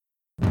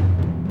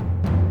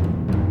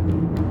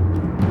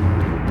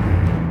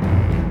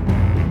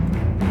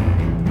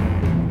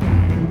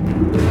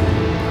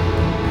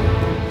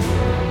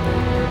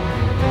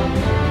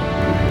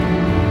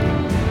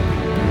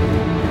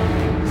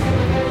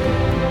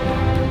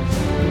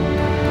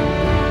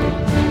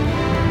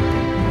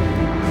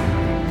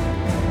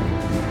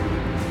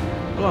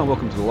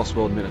welcome to the Lost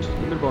World Minute,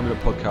 the Minute by Minute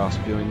podcast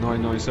reviewing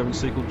 1997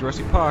 sequel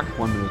Jurassic Park,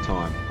 1 minute at a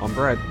time. I'm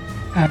Brad.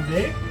 I'm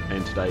Dave.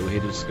 And today we're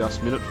here to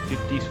discuss minute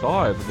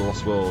 55 of the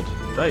Lost World.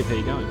 Dave, how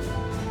you going?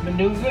 Been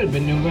doing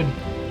good.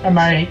 And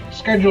my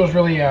schedule's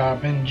really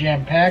been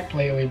jam-packed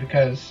lately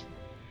because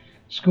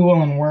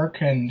school and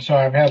work, and so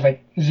I've had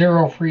like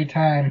zero free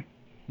time.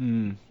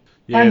 Yeah.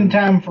 Finding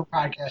time for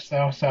podcasts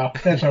though, so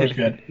that's always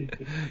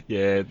good.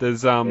 Yeah,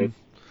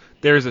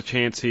 there is a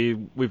chance here.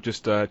 We've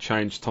just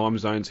changed time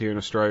zones here in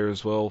Australia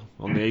as well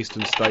on the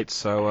eastern states,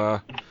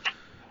 so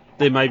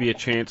there may be a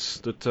chance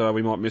that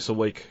we might miss a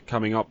week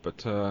coming up,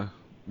 but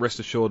rest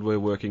assured we're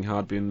working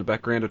hard in the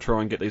background to try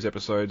and get these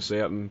episodes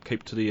out and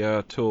keep to the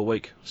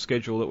 2-a-week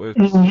schedule that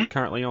we're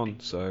currently on.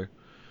 So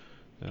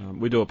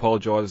we do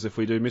apologise if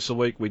we do miss a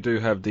week. We do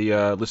have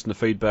the listener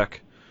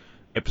feedback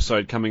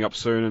episode coming up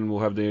soon, and we'll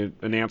have the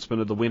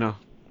announcement of the winner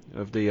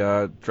of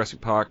the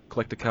Jurassic Park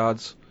collector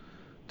cards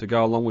to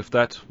go along with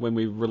that when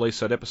we release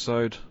that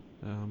episode.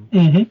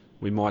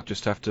 We might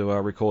just have to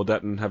record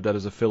that and have that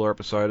as a filler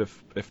episode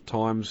if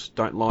times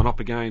don't line up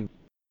again.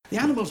 The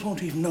animals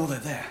won't even know they're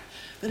there.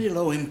 Very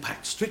low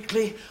impact,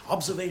 strictly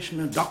observation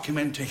and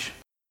documentation.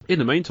 In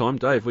the meantime,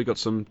 Dave, we got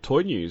some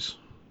toy news.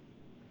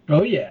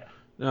 Oh yeah.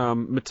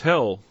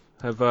 Mattel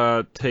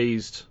have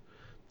teased.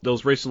 There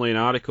was recently an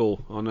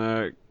article on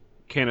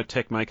Can a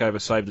Tech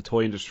Makeover Save the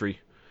Toy Industry?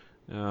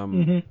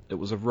 It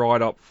was a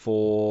write-up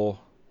for...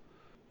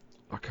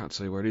 I can't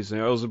see where it is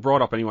now. It was a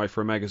write-up anyway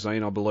for a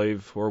magazine, I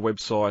believe, or a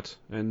website.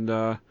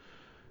 And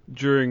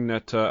during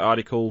that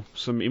article,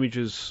 some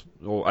images,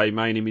 or a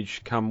main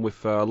image, come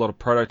with a lot of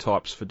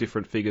prototypes for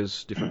different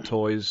figures, different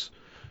toys.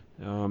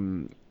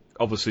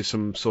 Obviously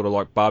some sort of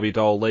like Barbie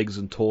doll legs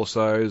and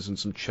torsos and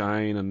some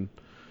chain and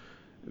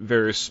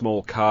various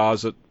small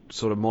cars that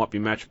sort of might be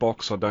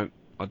Matchbox. I think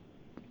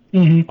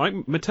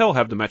Mattel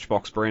have the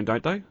Matchbox brand,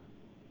 don't they?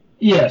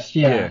 Yes,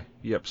 yeah.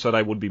 Yep, so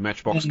they would be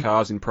Matchbox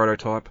cars in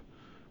prototype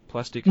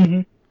plastic.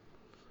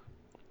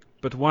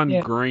 But one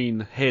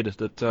green head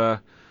that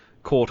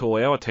caught all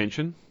our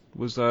attention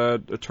was a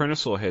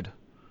Tyrannosaur head.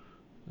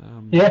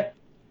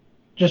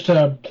 Just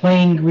a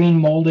plain green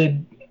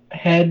molded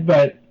head,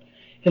 but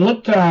it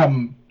looked,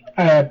 talking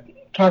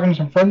to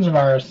some friends of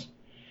ours,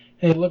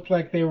 it looked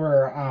like they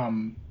were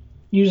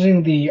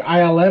using the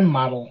ILM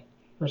model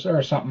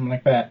or something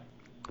like that.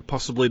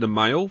 Possibly the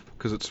male,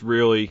 because it's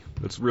really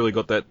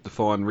got that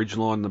defined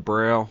ridgeline in the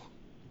brow.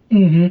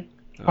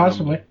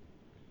 Possibly.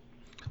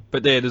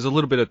 But there's a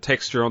little bit of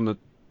texture on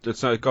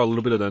it's got a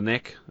little bit of the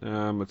neck.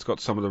 It's got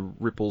some of the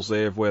ripples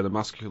there of where the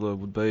muscular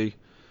would be.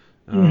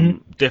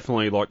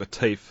 Definitely like the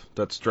teeth.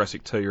 That's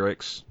Jurassic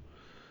T-Rex.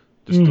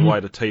 Just the way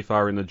the teeth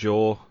are in the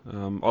jaw.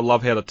 I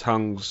love how the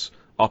tongue's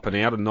up and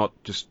out and not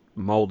just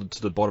moulded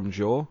to the bottom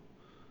jaw.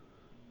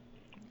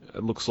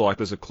 It looks like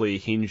there's a clear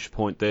hinge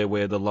point there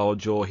where the lower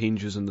jaw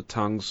hinges and the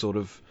tongue's sort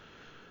of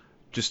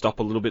just up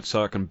a little bit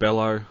so it can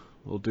bellow.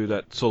 We'll do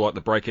that sort of like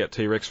the Breakout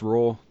T-Rex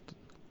roar.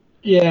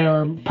 Yeah,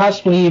 or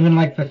possibly even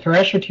like the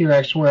Thrasher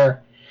T-Rex,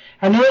 where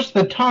I noticed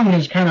the tongue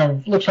is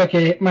looks like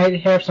it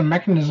might have some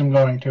mechanism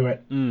going to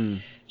it.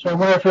 So I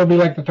wonder if it'll be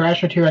like the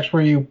Thrasher T-Rex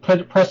where you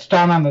press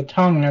down on the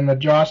tongue and the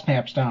jaw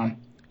snaps down.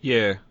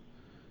 Yeah,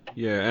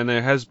 and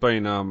there has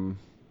been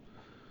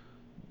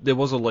there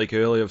was a leak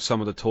earlier of some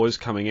of the toys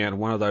coming out,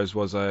 and one of those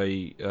was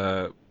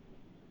a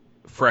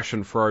Thrash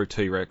and Throw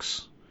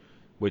T-Rex,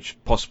 which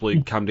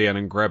possibly come down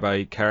and grab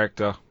a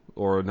character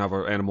or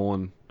another animal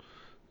and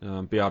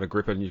be able to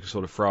grip it, and you can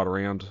sort of throw it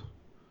around.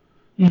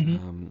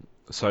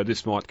 So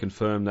this might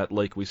confirm that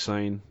leak we've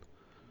seen.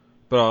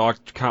 But I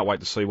can't wait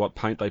to see what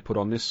paint they put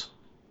on this.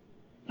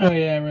 Oh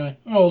yeah, really.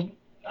 Well,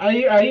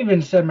 I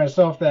even said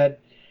myself that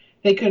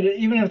they could,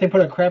 even if they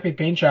put a crappy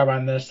paint job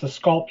on this, the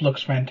sculpt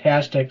looks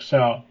fantastic.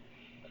 So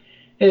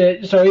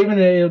even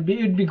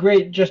it'd be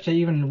great just to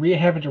even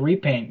have it to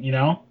repaint, you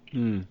know?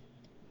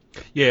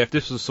 Yeah, if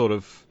this was sort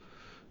of,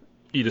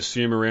 you'd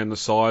assume around the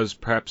size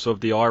perhaps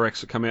of the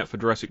I-Rex that come out for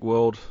Jurassic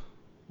World,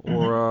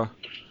 or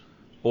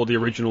the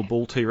original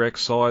Bull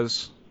T-Rex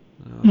size.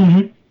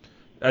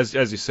 As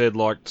you said,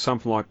 like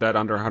something like that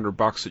under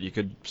 $100 that you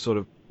could sort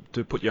of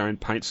put your own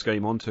paint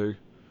scheme onto.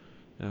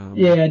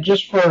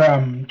 Just for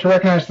to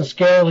recognize the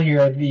scale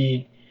here,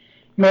 the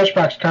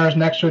Matchbox cars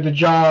next to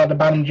the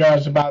bottom jaw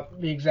is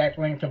about the exact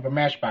length of a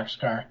Matchbox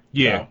car.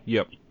 Yeah, so.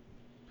 Yep.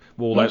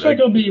 Well, looks like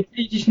it'll be a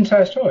pretty decent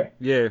sized toy.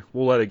 Yeah,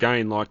 well, that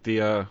again, like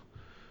the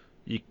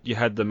you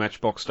had the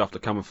Matchbox stuff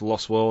that come with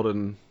Lost World,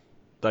 and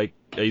they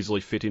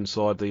easily fit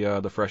inside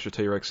the Thrasher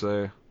T-Rex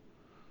there.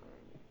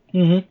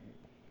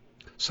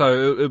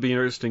 So it'll be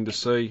interesting to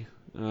see.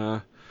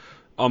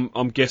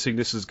 I'm guessing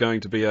this is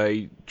going to be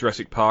a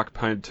Jurassic Park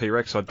painted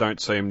T-Rex. I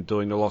don't see him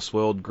doing the Lost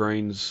World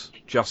greens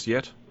just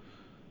yet.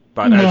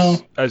 But no.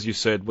 as you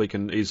said, we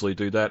can easily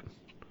do that.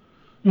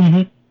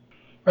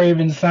 Or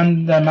even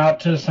send them out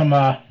to some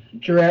of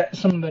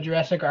the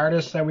Jurassic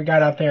artists that we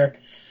got out there.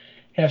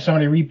 Have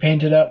somebody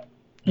repaint it up.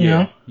 You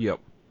know? Yep.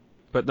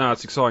 But no,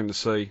 it's exciting to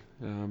see.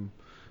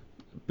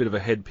 Bit of a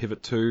head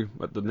pivot too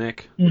at the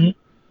neck.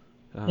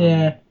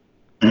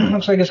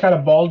 Looks like it's got a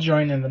ball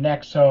joint in the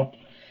neck, so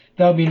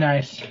That'll be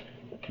nice.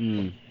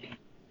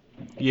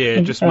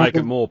 Yeah, just make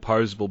it more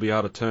posable. Be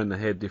able to turn the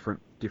head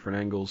different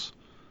angles.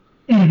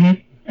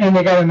 Mm-hmm. And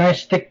they got a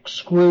nice thick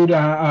screw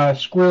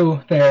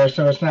there,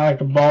 so it's not like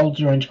the ball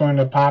joint's going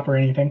to pop or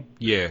anything.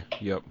 Yeah.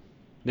 Yep.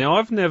 Now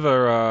I've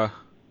never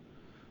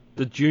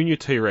the Junior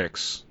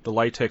T-Rex, the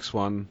latex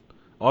one.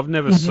 I've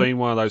never seen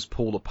one of those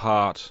pulled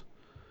apart.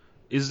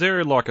 Is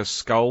there like a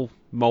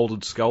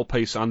molded skull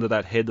piece under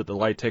that head that the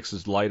latex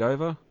is laid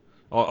over?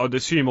 I'd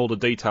assume all the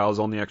details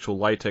on the actual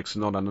latex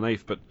and not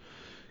underneath, but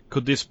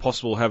could this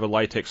possibly have a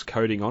latex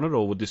coating on it,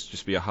 or would this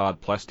just be a hard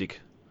plastic?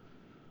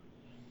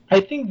 I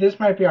think this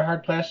might be a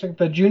hard plastic.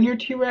 The Junior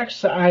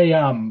T-Rex, I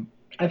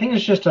think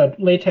it's just a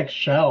latex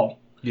shell.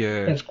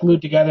 Yeah. That's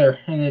glued together,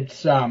 and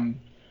it's a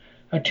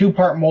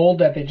 2-part mold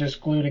that they just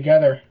glue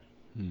together.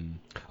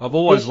 I've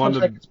always Looks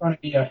wondered. like it's going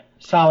to be a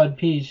solid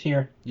piece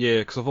here. Yeah,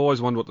 because I've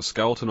always wondered what the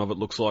skeleton of it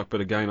looks like,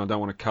 but again, I don't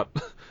want to cut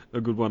a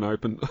good one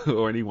open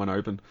or anyone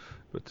open.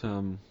 But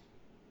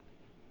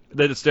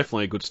it's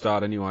definitely a good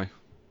start anyway.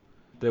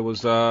 There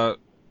was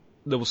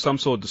some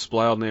sort of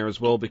display on there as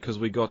well, because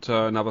we got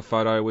another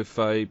photo with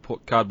a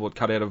cardboard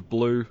cutout of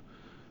Blue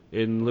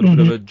in a little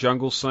bit of a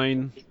jungle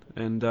scene,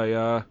 and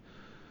a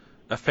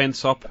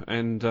fence up,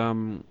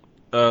 and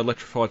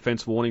electrified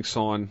fence warning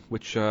sign,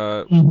 which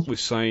we've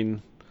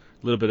seen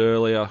a little bit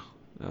earlier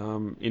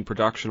in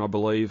production, I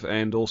believe,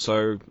 and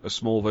also a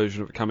small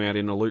version of it come out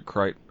in a loot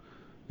crate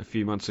a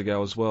few months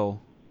ago as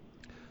well.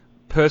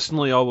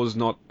 Personally, I was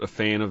not a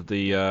fan of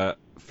the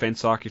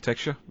fence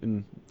architecture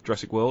in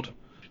Jurassic World.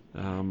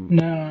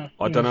 No.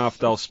 I don't know if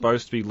they were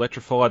supposed to be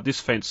electrified. This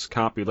fence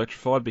can't be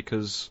electrified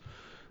because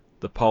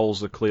the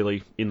poles are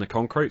clearly in the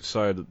concrete,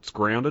 so it's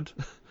grounded.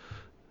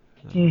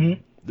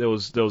 There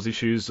was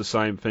issues, the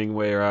same thing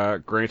where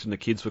Grant and the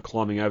kids were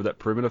climbing over that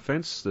perimeter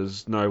fence.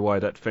 There's no way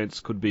that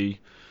fence could be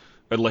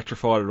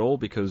electrified at all,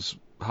 because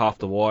half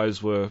the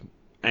wires were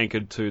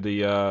anchored to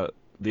the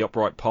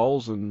upright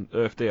poles and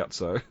earthed out,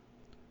 so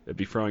it'd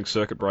be throwing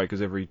circuit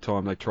breakers every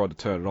time they tried to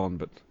turn it on.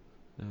 But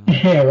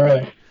yeah,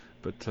 right.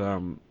 But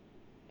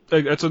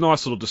it's a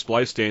nice little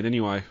display stand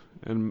anyway,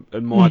 and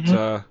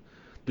might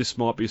this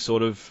might be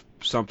sort of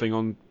something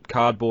on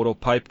cardboard or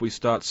paper we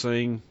start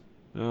seeing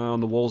on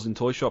the walls in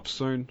toy shops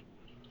soon.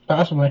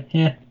 Possibly,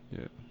 yeah.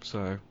 Yeah,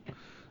 so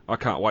I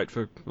can't wait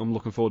I'm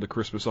looking forward to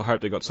Christmas. I hope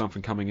they got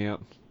something coming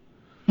out.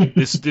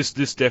 This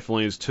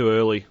definitely is too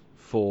early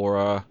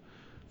for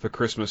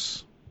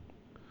Christmas.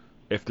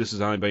 If this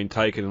has only been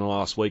taken in the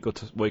last week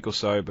or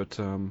so, but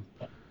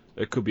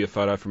it could be a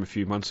photo from a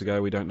few months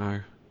ago. We don't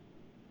know.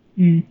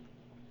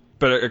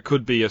 But it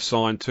could be a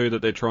sign too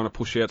that they're trying to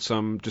push out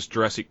some just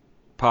Jurassic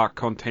Park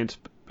content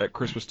at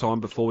Christmas time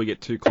before we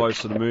get too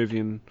close to the movie,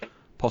 and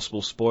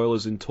possible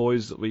spoilers in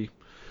toys that we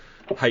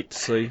hate to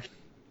see.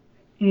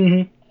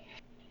 I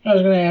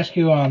was going to ask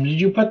you,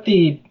 did you put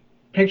the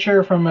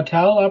picture from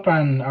Mattel up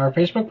on our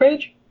Facebook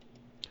page?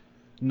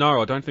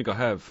 No, I don't think I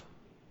have.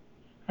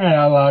 All right,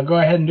 I'll go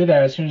ahead and do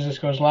that as soon as this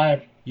goes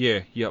live.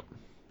 Yeah, yep.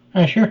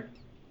 Sure.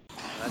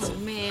 Oh,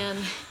 man.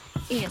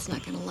 Ian's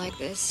not going to like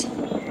this.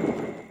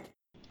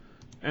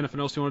 Anything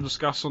else you want to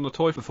discuss on the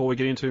toy before we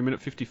get into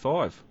minute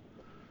 55?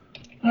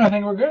 I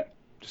think we're good.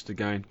 Just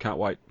again, can't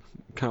wait.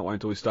 Can't wait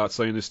until we start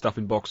seeing this stuff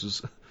in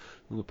boxes.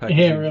 On the packaging.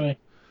 Yeah, really.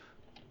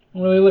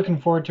 I'm really looking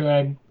forward to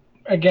it.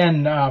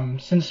 Again,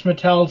 since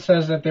Mattel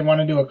says that they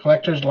want to do a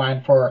collector's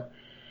line for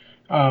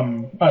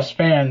us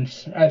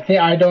fans,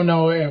 I don't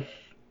know if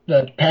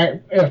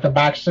the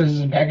boxes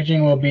and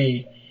packaging will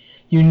be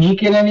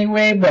unique in any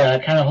way, but I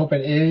kind of hope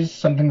it is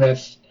something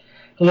that's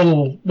a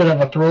little bit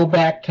of a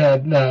throwback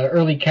to the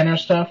early Kenner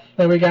stuff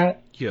that we got.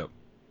 Yep.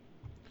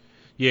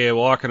 Yeah,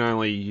 well, I can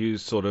only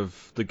use sort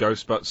of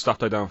the stuff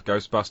they've done with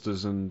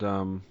Ghostbusters, and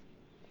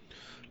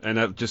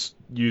that just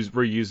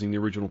reusing the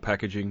original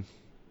packaging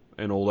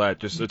and all that.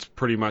 Just it's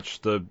pretty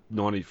much the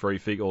 '93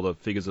 figure, or the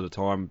figures at the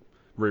time,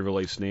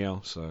 re-released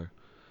now. So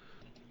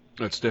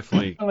it's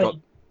definitely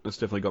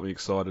got me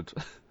excited.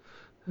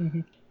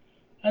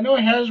 I know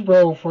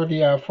Hasbro, for the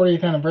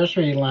 40th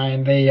anniversary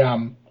line, they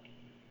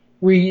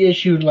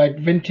reissued like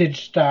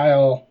vintage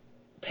style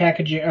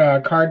packaging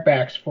card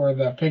backs for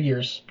the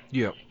figures.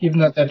 Yeah. Even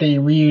though that they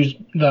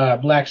reused the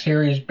Black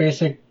Series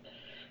basic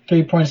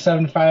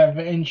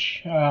 3.75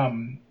 inch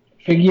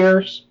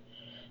figures,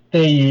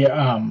 they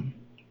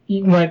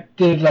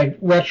did like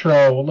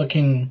retro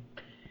looking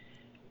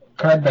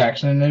card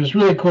backs, and it was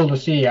really cool to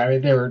see. I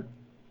mean, they were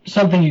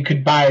something you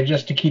could buy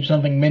just to keep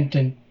something mint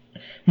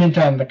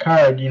on the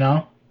card, you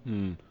know.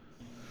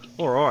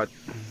 All right,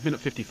 minute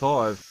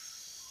 55.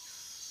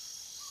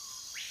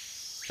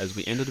 As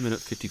we entered minute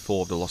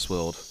 54 of The Lost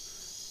World,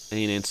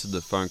 Ian answered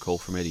the phone call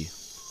from Eddie,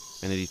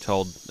 and Eddie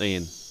told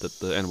Ian that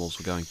the animals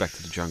were going back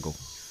to the jungle.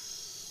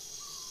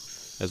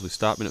 As we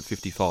start minute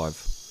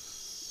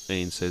 55,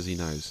 Ian says he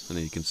knows, and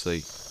he can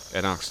see,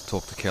 and asks to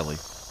talk to Kelly.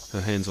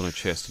 Her hand's on her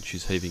chest and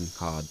she's heaving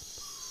hard,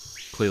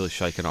 clearly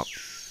shaken up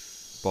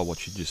by what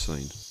she'd just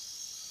seen.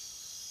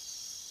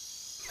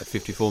 At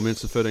 54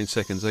 minutes and 13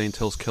 seconds, Ian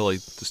tells Kelly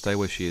to stay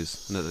where she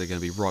is, and that they're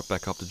going to be right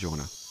back up to join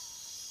her.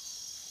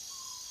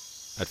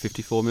 At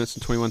 54 minutes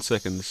and 21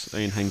 seconds,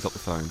 Ian hangs up the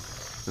phone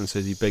and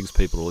says he begs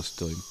people to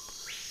listen to him.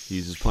 He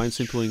uses plain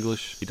simple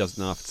English, he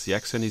doesn't know if it's the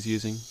accent he's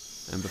using,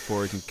 and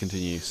before he can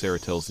continue, Sarah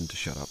tells him to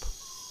shut up.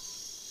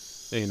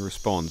 Ian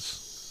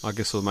responds, I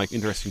guess it'll make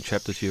interesting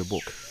chapter to your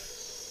book.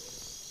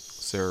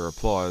 Sarah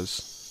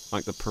replies,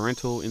 like the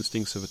parental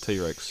instincts of a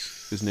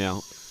T-Rex is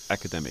now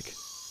academic.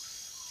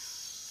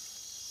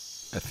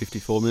 At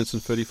 54 minutes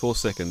and 34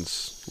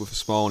 seconds, with a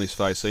smile on his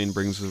face, Ian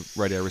brings the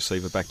radio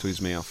receiver back to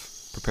his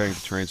mouth, preparing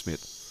to transmit.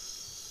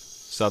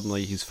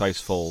 Suddenly, his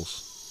face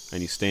falls,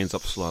 and he stands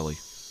up slowly.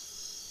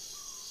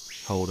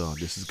 Hold on,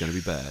 this is going to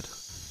be bad.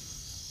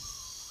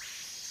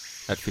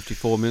 At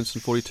 54 minutes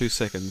and 42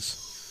 seconds,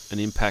 an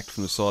impact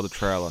from the side of the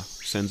trailer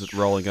sends it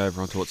rolling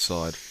over onto its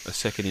side. A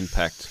second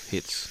impact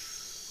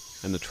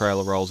hits, and the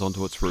trailer rolls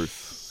onto its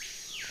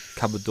roof.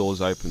 Cupboard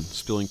doors open,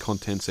 spilling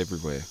contents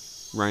everywhere,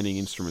 raining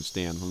instruments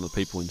down on the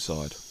people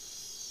inside.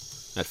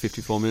 At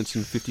 54 minutes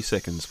and 50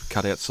 seconds, we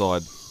cut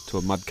outside to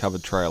a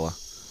mud-covered trailer.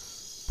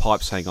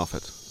 Pipes hang off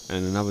it,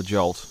 and another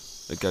jolt,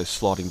 it goes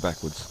sliding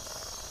backwards.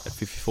 At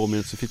 54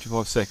 minutes and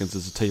 55 seconds,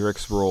 as the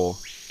T-Rex roar,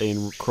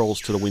 Ian crawls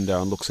to the window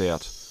and looks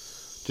out,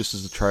 just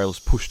as the trailer's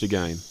pushed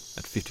again.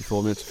 At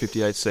 54 minutes and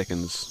 58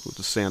 seconds, with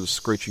the sound of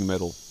screeching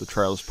metal, the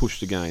trailer's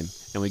pushed again,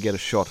 and we get a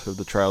shot of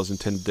the trailer's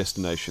intended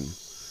destination,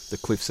 the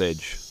cliff's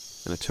edge,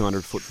 and a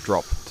 200-foot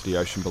drop to the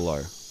ocean below.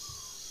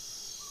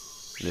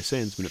 And this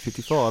ends minute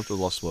 55 to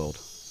The Lost World.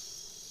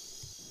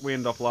 We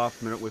end off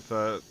last minute with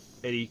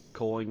Eddie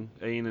calling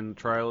Ian in the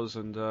trailers,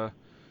 and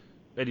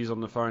Eddie's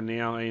on the phone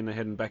now. Ian are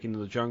heading back into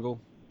the jungle.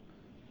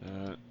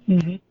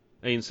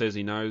 Ian says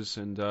he knows,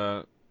 and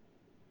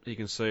he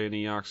can see, and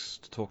he asks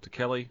to talk to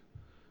Kelly.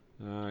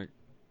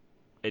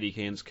 Eddie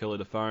hands Kelly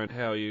the phone.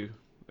 How are you?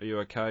 Are you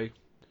okay?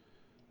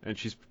 And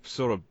she's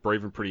sort of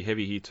breathing pretty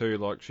heavy here too,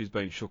 like she's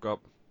been shook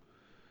up.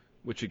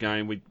 Which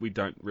again, we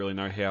don't really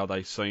know how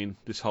they seen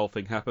this whole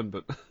thing happen,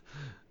 but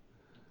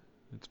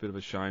it's a bit of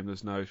a shame.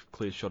 There's no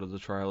clear shot of the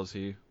trailers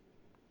here.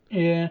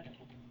 Yeah.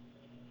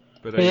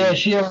 But yeah,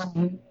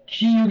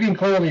 you can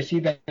clearly see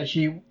that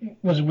she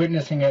was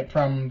witnessing it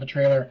from the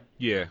trailer.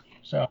 Yeah.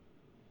 So.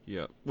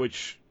 Yeah,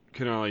 which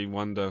can only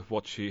wonder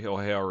what she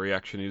or how her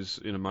reaction is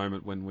in a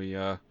moment when we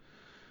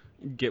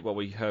get what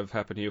we have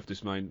happen here with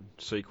this main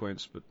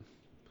sequence. But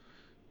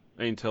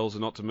Ian tells her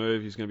not to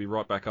move. He's going to be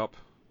right back up,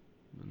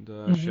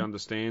 and she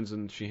understands,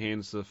 and she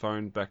hands the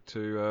phone back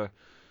to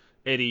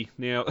Eddie.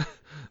 Now,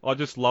 I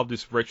just love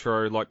this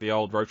retro, like the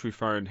old rotary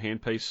phone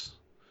handpiece.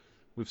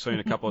 We've seen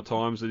a couple of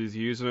times that he's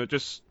using it.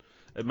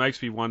 It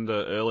makes me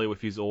wonder earlier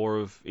with his awe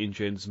of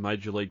InGen's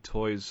Major League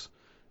Toys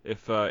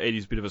if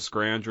Eddie's a bit of a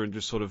scrounger and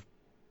just sort of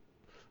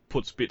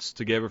puts bits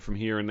together from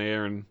here and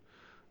there and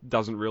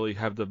doesn't really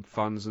have the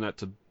funds and that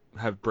to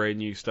have brand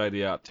new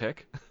state-of-the-art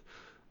tech.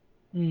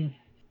 I'm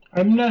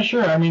not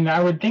sure. I mean,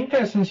 I would think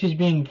that since he's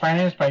being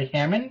financed by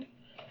Hammond,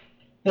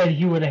 that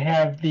he would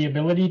have the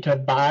ability to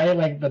buy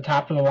like the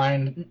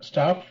top-of-the-line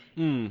stuff.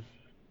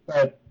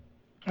 But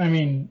I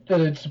mean,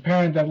 it's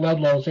apparent that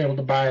Ludlow is able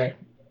to buy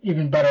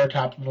even better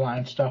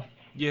top-of-the-line stuff.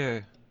 Yeah,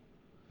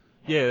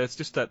 it's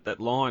just that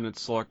line.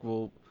 It's like,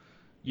 well,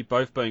 you're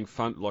both being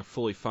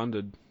fully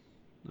funded,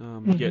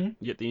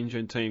 yet the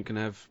InGen team can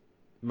have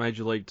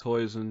Major League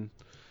Toys, and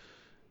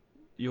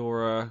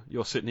you're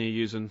sitting here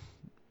using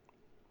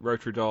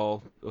rotary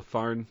dial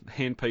phone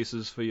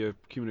handpieces for your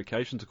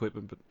communications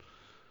equipment.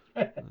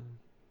 But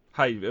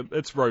hey,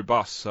 it's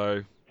robust,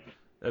 so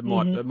it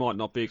might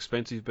not be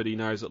expensive, but he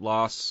knows it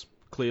lasts.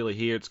 Clearly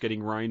here it's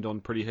getting rained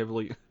on pretty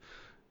heavily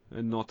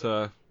and not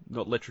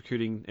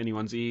electrocuting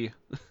anyone's ear.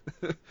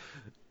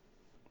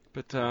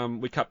 But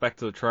we cut back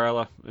to the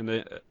trailer,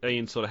 and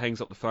Ian sort of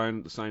hangs up the phone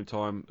at the same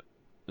time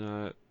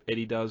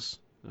Eddie does.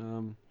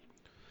 And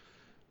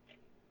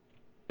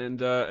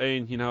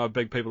Ian, I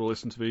beg people to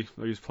listen to me.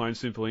 I use plain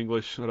simple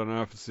English. I don't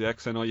know if it's the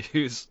accent I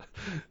use.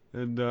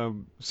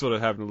 And sort of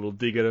having a little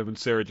dig at him, and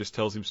Sarah just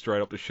tells him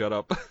straight up to shut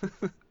up.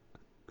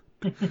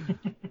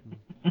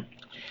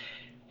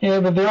 Yeah,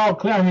 but they're all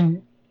clear. I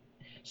mean,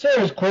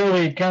 Sarah's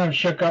clearly kind of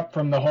shook up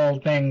from the whole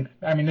thing.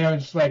 I mean, it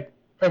was like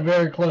a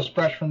very close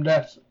brush from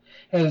death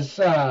as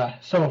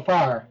so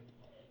far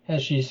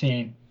as she's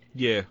seen.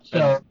 Yeah,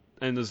 so,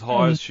 and as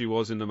high as she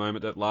was in the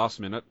moment, that last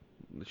minute,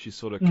 she's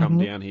sort of come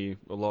down here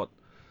a lot.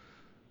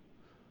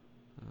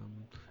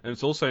 And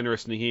it's also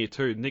interesting here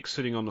too, Nick's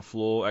sitting on the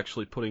floor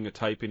actually putting a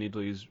tape into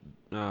his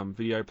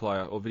video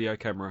player or video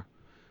camera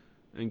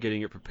and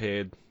getting it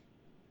prepared.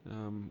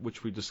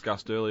 Which we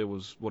discussed earlier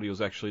was what he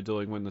was actually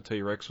doing when the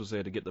T-Rex was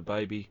there to get the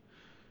baby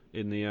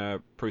in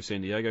the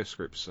pre-San Diego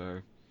script. So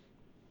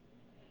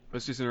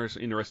it's just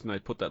interesting they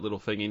put that little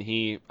thing in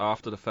here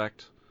after the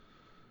fact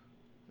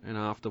and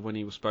after when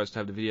he was supposed to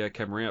have the video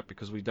camera out,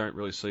 because we don't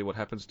really see what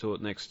happens to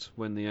it next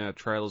when the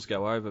trailers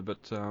go over.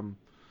 But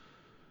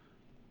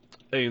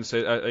Ian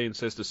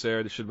says to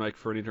Sarah, this should make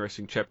for an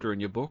interesting chapter in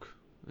your book.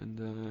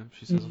 And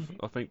she says,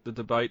 I think the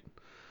debate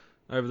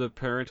over the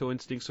parental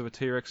instincts of a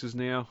T-Rex is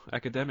now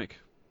academic.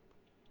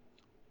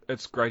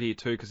 It's great here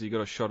too, because you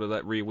got a shot of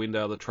that rear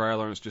window of the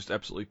trailer and it's just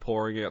absolutely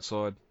pouring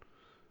outside.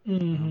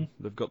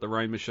 They've got the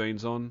rain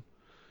machines on.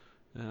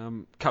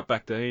 Cut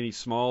back to Ian, he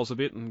smiles a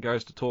bit and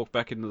goes to talk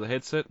back into the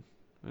headset,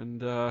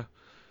 and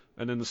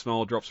then the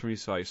smile drops from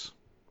his face.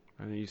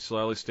 And he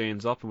slowly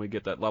stands up, and we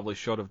get that lovely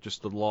shot of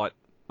just the light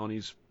on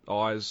his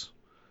eyes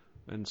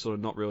and sort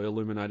of not really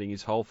illuminating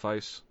his whole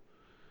face.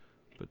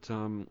 But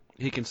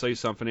he can see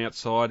something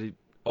outside. He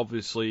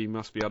obviously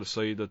must be able to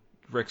see that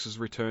Rex is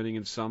returning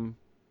in some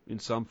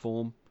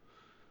form.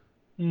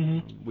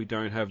 We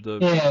don't have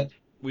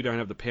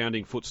the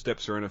pounding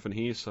footsteps or anything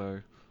here,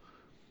 so.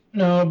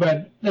 No,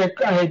 but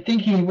I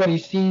think what he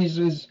sees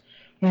is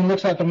when he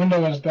looks out the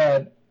window is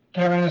that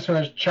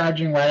Tyrannosaurus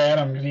charging right at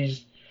him,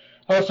 because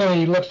also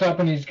he looks up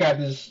and he's got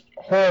this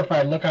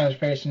horrified look on his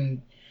face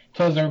and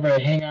tells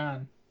everybody, hang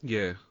on.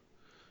 Yeah.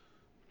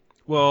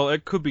 Well,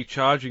 it could be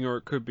charging, or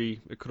it could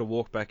have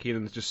walked back in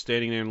and is just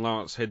standing there and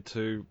lower its head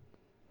to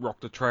rock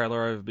the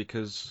trailer over,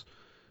 because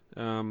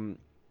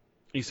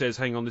he says,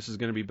 hang on, this is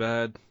going to be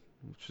bad,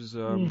 which is,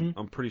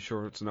 I'm pretty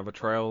sure it's another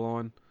trailer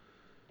line.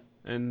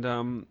 And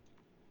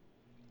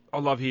I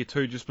love here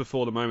too, just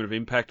before the moment of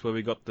impact, where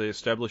we got the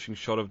establishing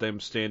shot of them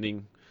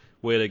standing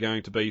where they're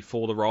going to be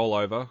for the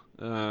rollover.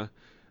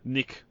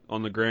 Nick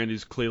on the ground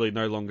is clearly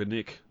no longer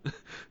Nick,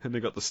 and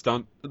they've got the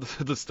stunt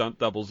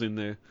doubles in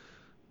there.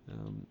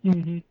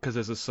 Because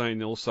there's a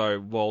scene also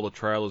while the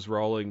trailer's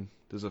rolling,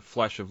 there's a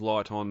flash of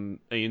light on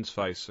Ian's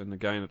face, and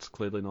again, it's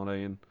clearly not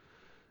Ian.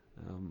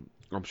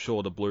 I'm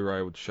sure the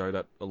Blu-ray would show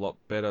that a lot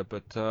better,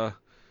 but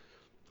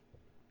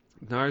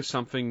no,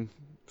 something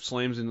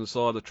slams in the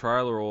side of the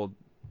trailer or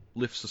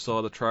lifts the side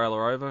of the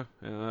trailer over,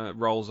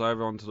 rolls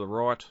over onto the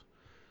right,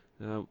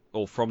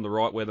 or from the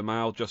right where the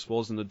male just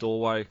was in the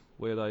doorway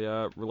where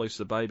they released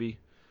the baby,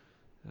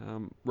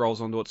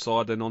 rolls onto its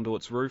side, then onto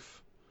its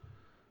roof.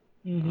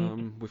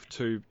 With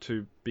two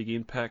big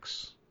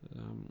impacts.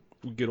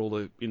 We get all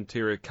the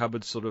interior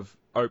cupboards sort of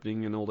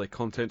opening and all their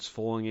contents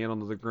falling out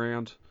onto the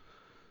ground,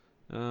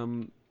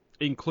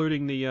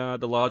 including the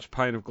large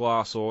pane of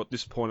glass, or at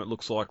this point it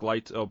looks like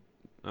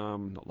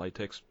not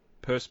latex,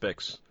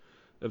 perspex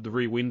of the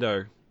rear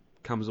window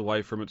comes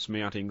away from its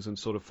mountings and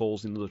sort of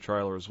falls into the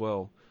trailer as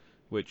well,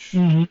 which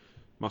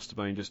must have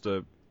been just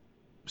a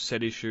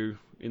set issue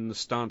in the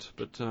stunt,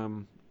 but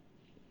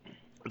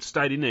it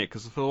stayed in there,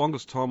 because for the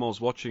longest time I was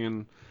watching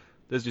and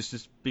there's just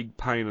this big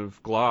pane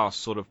of glass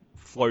sort of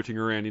floating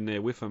around in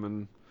there with them,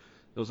 and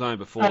it was only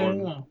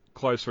before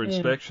closer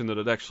inspection that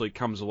it actually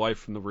comes away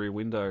from the rear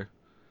window.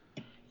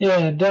 Yeah,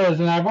 it does,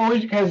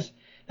 and because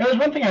that was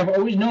one thing I've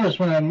always noticed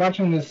when I'm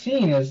watching this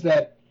scene, is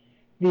that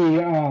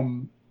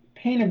the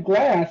pane of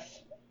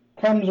glass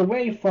comes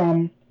away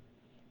from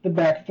the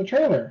back of the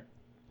trailer.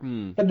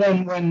 But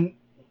then when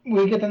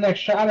we get the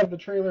next shot of the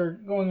trailer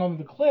going over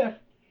the cliff,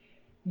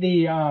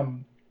 the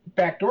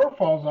back door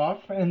falls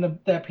off, and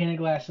that pane of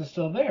glass is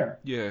still there.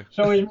 Yeah.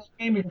 So it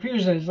made me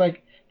confused. It's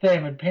like, they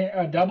have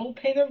a double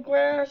pane of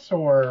glass,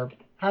 or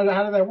how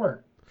did that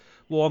work?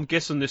 Well, I'm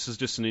guessing this is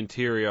just an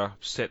interior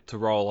set to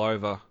roll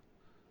over.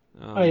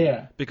 Oh,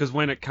 yeah. Because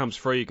when it comes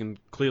free, you can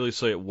clearly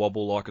see it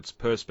wobble like it's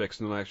perspex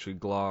and not actually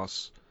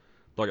glass.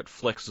 Like it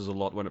flexes a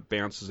lot when it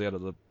bounces out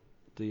of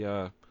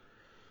the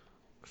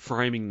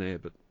framing there.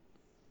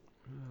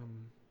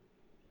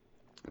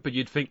 But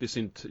you'd think this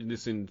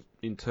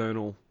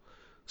internal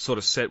sort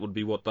of set would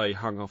be what they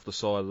hung off the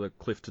side of the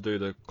cliff to do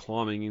the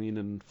climbing in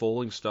and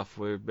falling stuff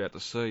we're about to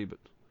see. But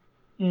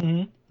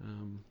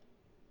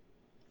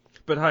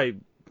but hey,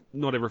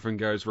 not everything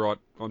goes right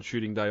on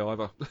shooting day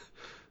either.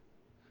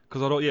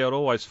 Because I'd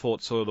always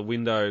thought sort of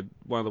one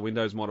of the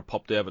windows might have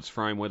popped out of its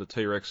frame where the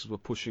T-Rexes were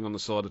pushing on the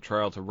side of the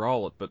trail to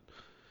roll it, but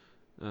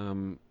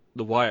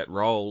the way it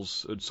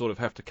rolls, it'd sort of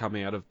have to come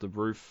out of the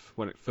roof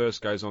when it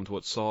first goes onto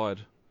its side.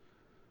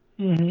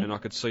 And I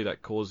could see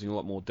that causing a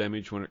lot more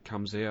damage when it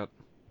comes out.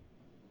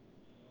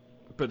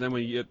 But then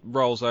it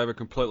rolls over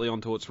completely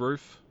onto its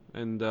roof,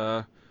 and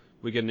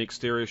we get an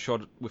exterior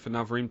shot with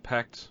another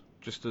impact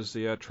just as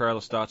the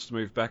trailer starts to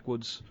move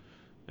backwards,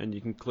 and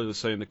you can clearly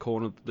see in the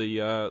corner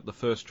the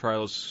first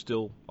trailer's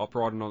still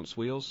operating on its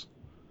wheels.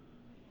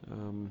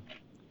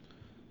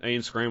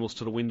 Ian scrambles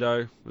to the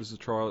window as the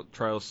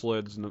trailer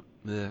slides in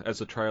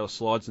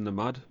the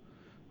mud,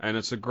 and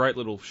it's a great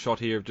little shot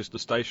here of just the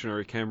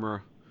stationary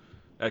camera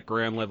at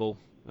ground level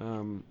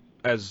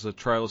as the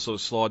trailer sort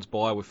of slides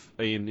by with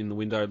Ian in the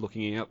window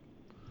looking out.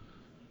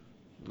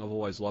 I've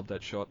always loved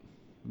that shot.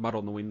 Mud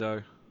on the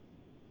window.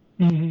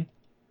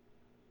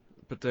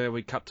 But there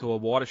we cut to a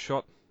wider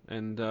shot,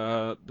 and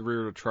the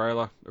rear of the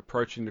trailer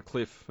approaching the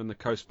cliff and the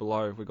coast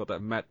below. We've got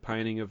that matte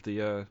painting of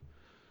the,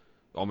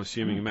 I'm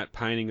assuming a matte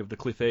painting of the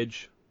cliff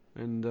edge,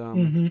 and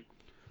the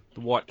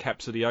white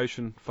caps of the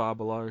ocean far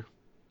below.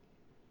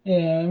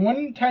 Yeah, and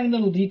one tiny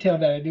little detail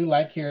that I do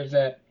like here is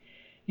that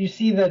you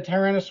see the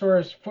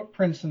Tyrannosaurus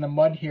footprints in the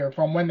mud here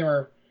from when they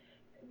were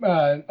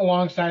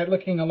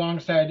looking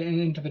alongside and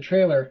into the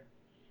trailer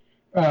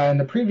in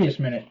the previous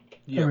minute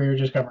that we were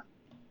just covering.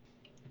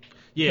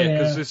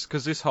 Yeah,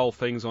 because this whole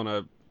thing's on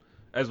a,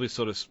 as we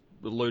sort of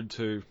allude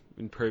to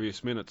in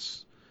previous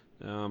minutes,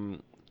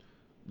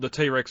 the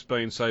T-Rex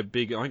being so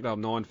big, I think they were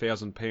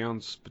 9,000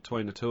 pounds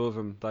between the two of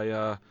them. They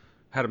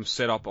had them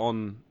set up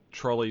on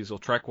trolleys or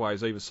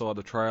trackways either side of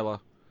the trailer,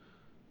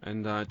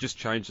 and just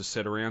changed the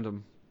set around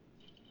them.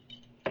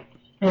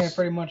 Yeah,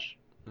 pretty much.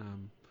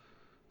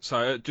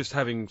 So just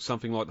having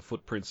something like the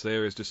footprints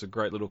there is just a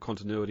great little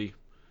continuity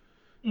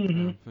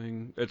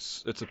thing.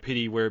 It's a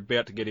pity we're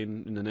about to get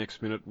in the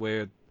next minute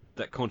where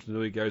that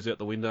continuity goes out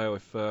the window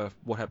if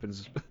what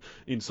happens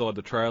inside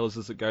the trailers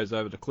as it goes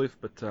over the cliff.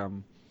 But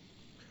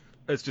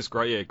it's just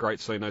great. Yeah, great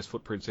seeing those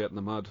footprints out in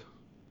the mud.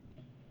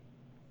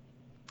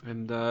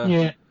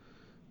 And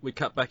we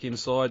cut back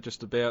inside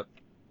just about,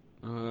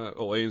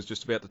 or Ian's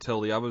just about to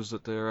tell the others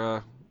that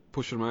they're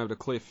pushing him over the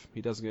cliff.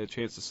 He doesn't get a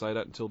chance to say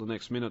that until the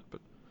next minute,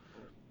 but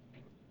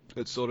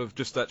it's sort of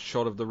just that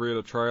shot of the rear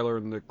of the trailer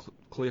and the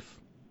cliff,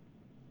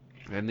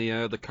 and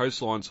the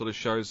coastline sort of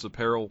shows the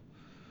peril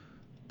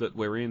that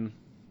we're in.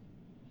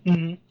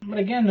 But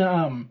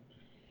again,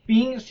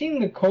 seeing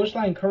the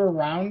coastline curve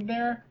around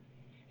there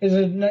is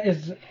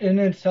in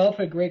itself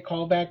a great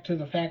callback to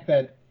the fact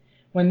that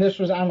when this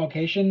was on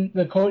location,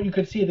 you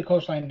could see the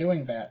coastline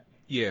doing that.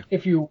 Yeah.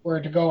 If you were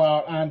to go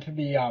out onto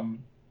the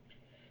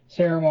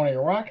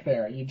ceremonial rock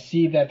there, you'd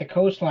see that the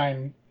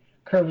coastline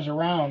curves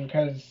around,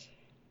 because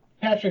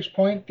Patrick's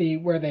Point,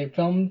 where they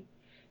filmed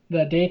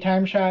the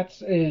daytime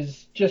shots,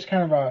 is just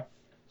kind of a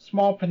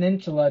small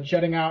peninsula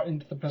jutting out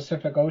into the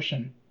Pacific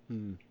Ocean.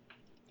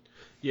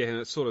 Yeah, and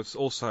it sort of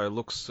also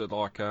looks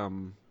like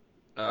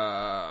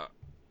the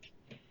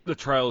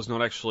trailer's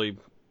not actually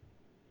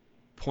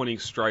pointing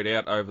straight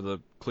out over the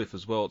cliff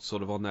as well. It's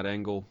sort of on that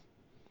angle,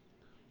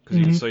 because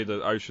you can see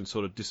the ocean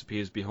sort of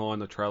disappears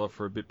behind the trailer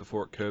for a bit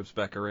before it curves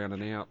back around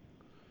and out.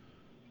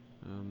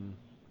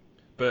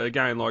 But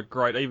again, like,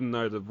 great, even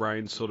though the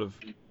rain's sort of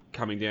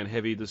coming down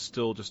heavy, there's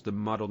still just the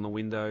mud on the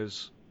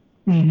windows.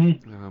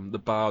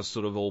 The bars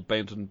sort of all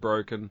bent and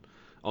broken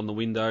on the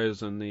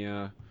windows, and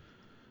the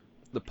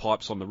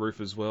pipes on the roof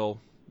as well.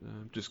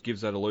 Just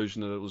gives that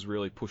illusion that it was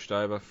really pushed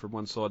over from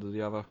one side to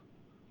the other.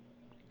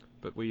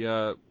 But we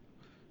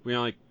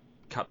only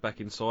cut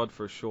back inside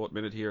for a short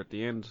minute here at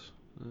the end.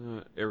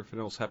 Everything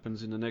else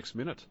happens in the next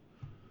minute.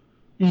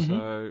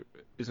 So,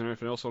 is there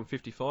anything else on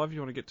 55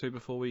 you want to get to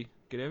before we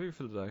get out of here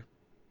for the day?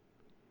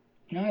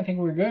 No, I think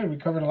we're good. We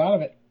covered a lot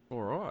of it.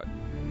 All right.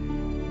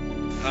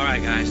 All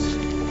right, guys.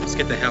 Let's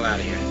get the hell out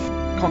of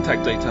here.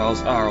 Contact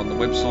details are on the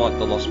website,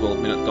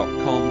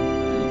 thelostworldminute.com.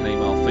 You can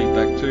email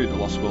feedback to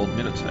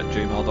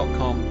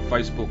thelostworldminute@gmail.com,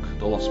 Facebook,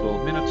 The Lost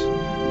World Minute,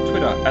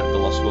 Twitter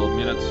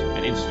 @TheLostWorldMinute,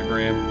 and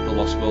Instagram, The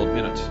Lost World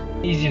Minute.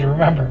 Easy to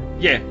remember.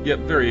 Yeah,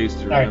 very easy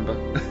to remember.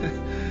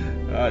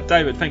 Right.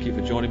 David, thank you for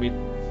joining me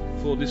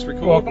for this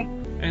record.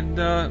 Welcome. And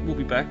we'll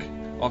be back.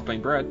 I've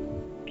been Brad.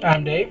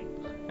 I'm Dave.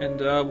 And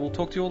we'll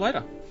talk to you all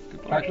later.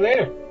 Goodbye. Talk to you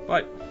later.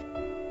 Bye.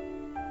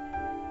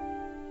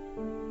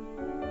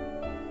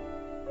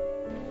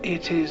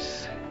 It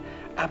is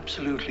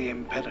absolutely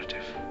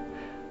imperative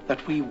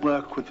that we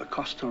work with the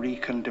Costa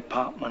Rican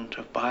Department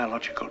of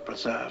Biological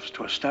Preserves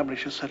to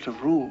establish a set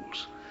of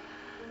rules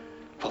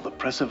for the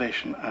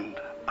preservation and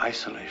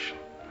isolation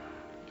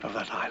of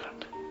that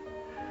island.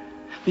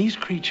 These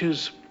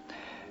creatures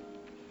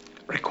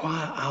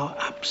require our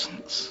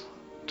absence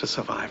to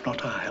survive,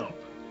 not our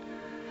help.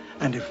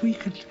 And if we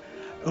could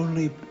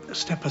only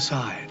step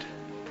aside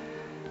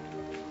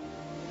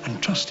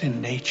and trust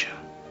in nature,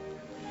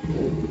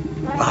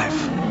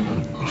 life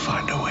will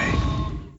find a way.